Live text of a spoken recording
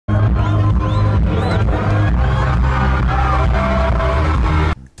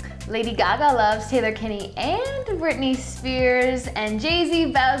Lady Gaga loves Taylor Kinney and Britney Spears, and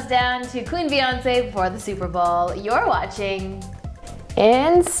Jay-Z bows down to Queen Beyonce before the Super Bowl. You're watching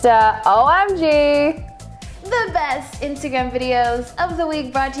InstaOMG. The best Instagram videos of the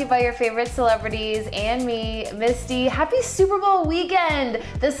week, brought to you by your favorite celebrities and me, Misty. Happy Super Bowl weekend!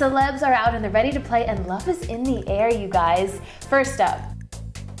 The celebs are out and they're ready to play, and love is in the air, you guys. First up,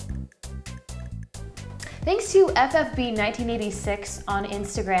 thanks to FFB1986 on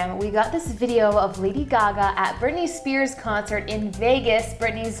Instagram, we got this video of Lady Gaga at Britney Spears' concert in Vegas.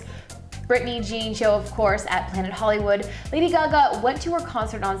 Britney Jean show, of course, at Planet Hollywood. Lady Gaga went to her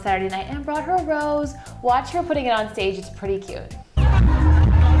concert on Saturday night and brought her a rose. Watch her putting it on stage, it's pretty cute.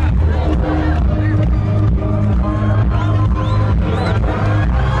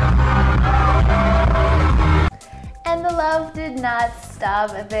 And the love did not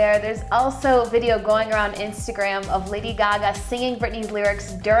stop there. There's also a video going around Instagram of Lady Gaga singing Britney's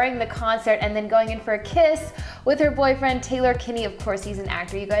lyrics during the concert and then going in for a kiss with her boyfriend Taylor Kinney. Of course, he's an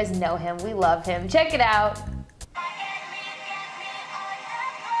actor. You guys know him. We love him. Check it out.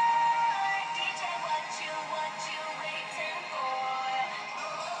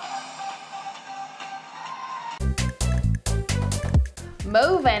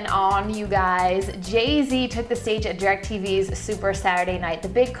 Moving on, you guys, Jay-Z took the stage at DirectTV's Super Saturday Night, the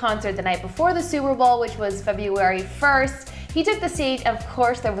big concert the night before the Super Bowl, which was February 1st. He took the stage, of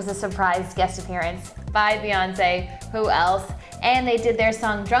course there was a surprise guest appearance by Beyonce, who else? And they did their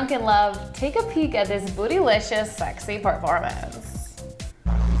song Drunk in Love. Take a peek at this bootylicious, sexy performance.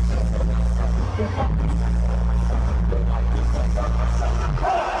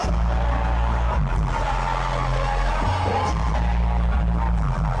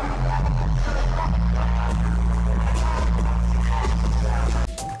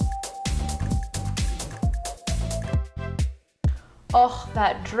 Oh,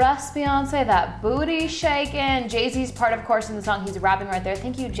 that dress, Beyonce, that booty shaking. Jay-Z's part, of course, in the song. He's rapping right there.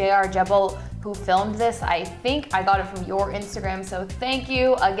 Thank you, JR Jebel, who filmed this. I think I got it from your Instagram, so thank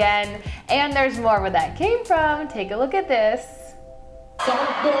you again. And there's more where that came from. Take a look at this.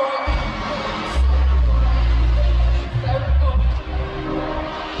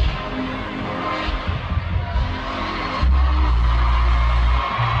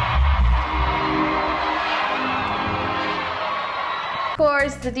 Of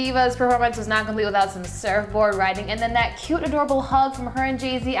course, the Diva's performance was not complete without some surfboard riding, and then that cute, adorable hug from her and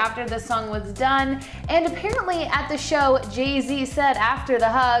Jay-Z after the song was done. And apparently at the show, Jay-Z said after the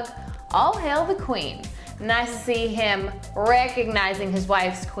hug, "All hail the Queen." Nice to see him recognizing his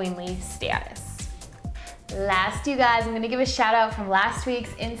wife's queenly status. Last, you guys, I'm gonna give a shout out from last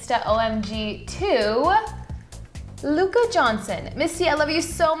week's InstaOMG to Luca Johnson. Missy, I love you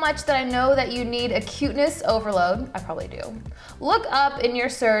so much that I know that you need a cuteness overload. I probably do. Look up in your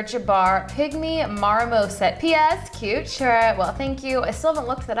search bar, Pygmy Marmoset. P.S. Cute shirt. Well, thank you. I still haven't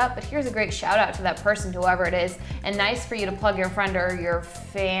looked that up, but here's a great shout out to that person, whoever it is. And nice for you to plug your friend or your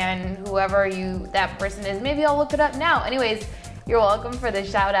fan, whoever that person is. Maybe I'll look it up now. Anyways, you're welcome for the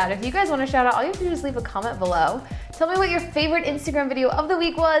shout out. If you guys want to shout out, all you have to do is leave a comment below. Tell me what your favorite Instagram video of the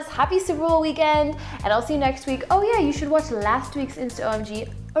week was. Happy Super Bowl weekend, and I'll see you next week. Oh yeah, you should watch last week's InstaOMG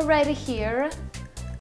right here.